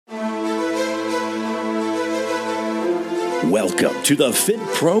Welcome to the Fit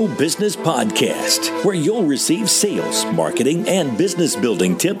Pro Business Podcast, where you'll receive sales, marketing, and business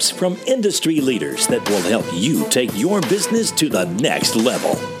building tips from industry leaders that will help you take your business to the next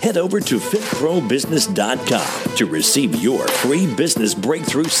level. Head over to fitprobusiness.com to receive your free business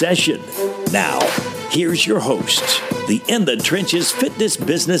breakthrough session. Now, here's your host, the In the Trenches fitness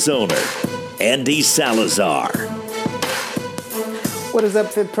business owner, Andy Salazar. What is up,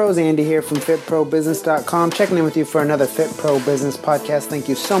 Fit Pros? Andy here from fitprobusiness.com, checking in with you for another Fit Pro Business Podcast. Thank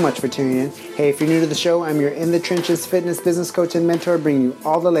you so much for tuning in. Hey, if you're new to the show, I'm your In the Trenches fitness business coach and mentor, bringing you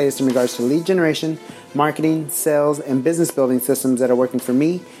all the latest in regards to lead generation, marketing, sales, and business building systems that are working for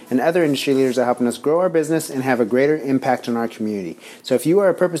me and other industry leaders that are helping us grow our business and have a greater impact on our community. So if you are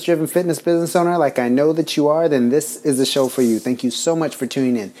a purpose-driven fitness business owner like I know that you are, then this is the show for you. Thank you so much for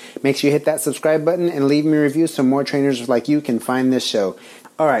tuning in. Make sure you hit that subscribe button and leave me a review so more trainers like you can find this show.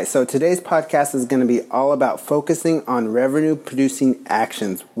 All right, so today's podcast is going to be all about focusing on revenue-producing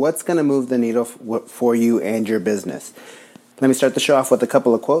actions. What's going to move the needle for you and your business? Let me start the show off with a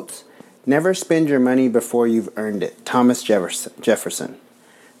couple of quotes. Never spend your money before you've earned it. Thomas Jefferson.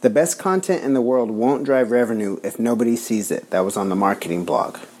 The best content in the world won't drive revenue if nobody sees it. That was on the marketing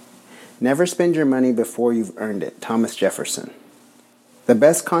blog. Never spend your money before you've earned it. Thomas Jefferson. The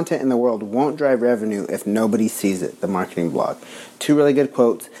best content in the world won't drive revenue if nobody sees it. The marketing blog. Two really good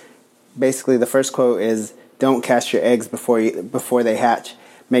quotes. Basically, the first quote is, don't cast your eggs before they hatch.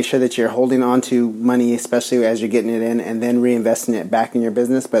 Make sure that you're holding on to money, especially as you're getting it in, and then reinvesting it back in your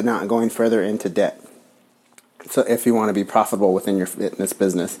business, but not going further into debt. So if you want to be profitable within your fitness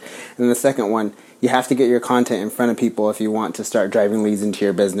business. And the second one, you have to get your content in front of people if you want to start driving leads into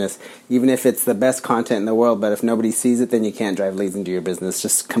your business. Even if it's the best content in the world, but if nobody sees it, then you can't drive leads into your business.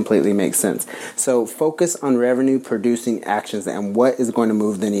 Just completely makes sense. So focus on revenue producing actions and what is going to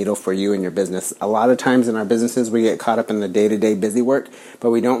move the needle for you and your business. A lot of times in our businesses, we get caught up in the day-to-day busy work,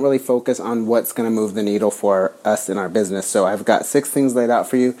 but we don't really focus on what's going to move the needle for us in our business. So I've got 6 things laid out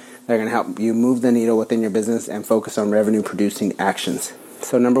for you that are going to help you move the needle within your business and focus on revenue producing actions.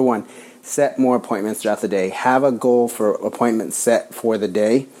 So number 1, set more appointments throughout the day. Have a goal for appointments set for the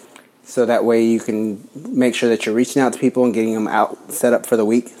day, so that way you can make sure that you're reaching out to people and getting them out set up for the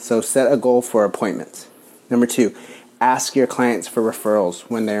week. So set a goal for appointments. Number 2, ask your clients for referrals.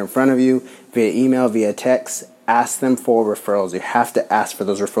 When they're in front of you, via email, via text, ask them for referrals. You have to ask for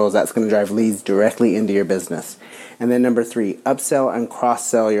those referrals. That's going to drive leads directly into your business. And then number 3, upsell and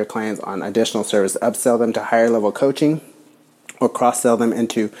cross-sell your clients on additional service. Upsell them to higher level coaching, or cross-sell them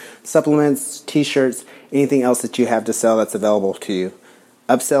into supplements, t-shirts, anything else that you have to sell that's available to you.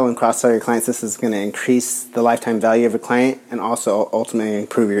 Upsell and cross-sell your clients. This is going to increase the lifetime value of your client and also ultimately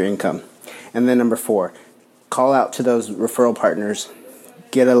improve your income. And then number 4, call out to those referral partners.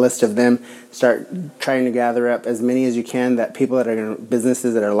 Get a list of them. Start trying to gather up as many as you can, that people that are going to,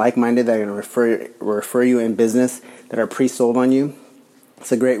 businesses that are like-minded, that are going to refer you in business, that are pre-sold on you.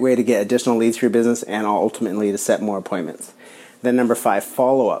 It's a great way to get additional leads for your business and ultimately to set more appointments. Then number 5,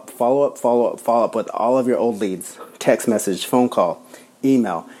 follow up. Follow up with all of your old leads. Text message, phone call,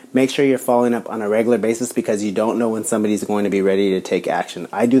 email. Make sure you're following up on a regular basis because you don't know when somebody's going to be ready to take action.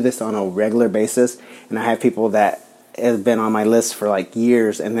 I do this on a regular basis, and I have people that have been on my list for like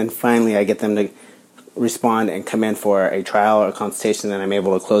years, and then finally I get them to respond and come in for a trial or a consultation, and I'm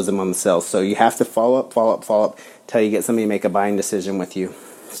able to close them on the sales. So you have to follow up till you get somebody to make a buying decision with you.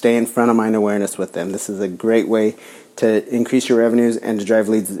 Stay in front of mind awareness with them. This is a great way to increase your revenues and to drive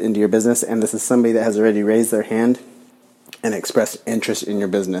leads into your business. And this is somebody that has already raised their hand and expressed interest in your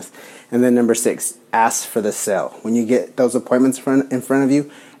business. And then number 6, ask for the sale. When you get those appointments in front of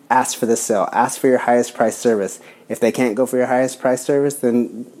you, ask for the sale. Ask for your highest price service. If they can't go for your highest price service,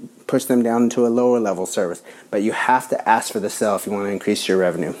 then push them down to a lower level service. But you have to ask for the sale if you want to increase your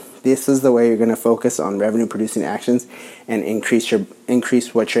revenue. This is the way you're going to focus on revenue producing actions and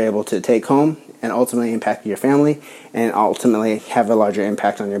increase what you're able to take home and ultimately impact your family and ultimately have a larger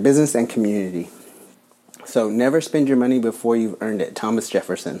impact on your business and community. So never spend your money before you've earned it. Thomas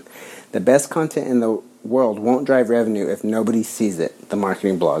Jefferson. The best content in the world won't drive revenue if nobody sees it. The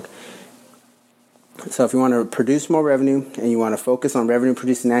marketing blog. So if you want to produce more revenue and you want to focus on revenue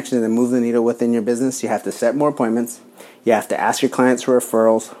producing actions and move the needle within your business, you have to set more appointments. You have to ask your clients for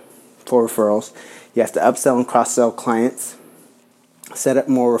referrals. You have to upsell and cross-sell clients. Set up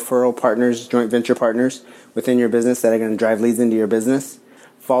more referral partners, joint venture partners within your business that are going to drive leads into your business.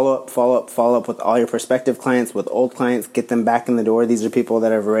 Follow up with all your prospective clients, with old clients. Get them back in the door. These are people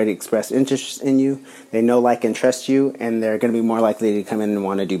that have already expressed interest in you. They know, like, and trust you, and they're going to be more likely to come in and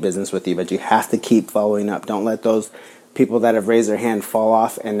want to do business with you. But you have to keep following up. Don't let those people that have raised their hand fall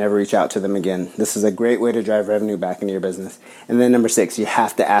off and never reach out to them again. This is a great way to drive revenue back into your business. And then number 6, you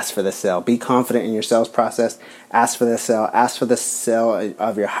have to ask for the sale. Be confident in your sales process. Ask for the sale. Ask for the sale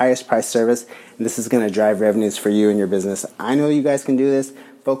of your highest price service. And this is going to drive revenues for you and your business. I know you guys can do this.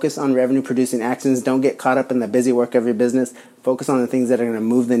 Focus on revenue producing actions. Don't get caught up in the busy work of your business. Focus on the things that are going to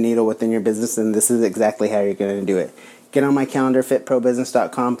move the needle within your business. And this is exactly how you're going to do it. Get on my calendar,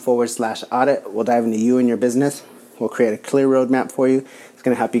 fitprobusiness.com/audit. We'll dive into you and your business. We'll create a clear roadmap for you. It's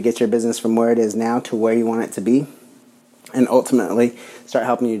going to help you get your business from where it is now to where you want it to be. And ultimately, start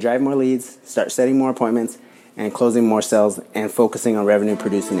helping you drive more leads, start setting more appointments, and closing more sales, and focusing on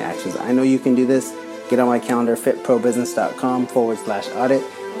revenue-producing actions. I know you can do this. Get on my calendar, fitprobusiness.com/audit.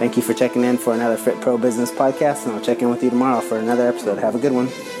 Thank you for checking in for another Fit Pro Business podcast, and I'll check in with you tomorrow for another episode. Have a good one.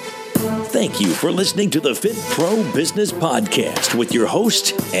 Thank you for listening to the Fit Pro Business Podcast with your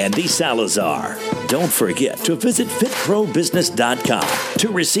host, Andy Salazar. Don't forget to visit fitprobusiness.com to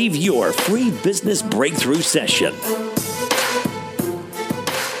receive your free business breakthrough session.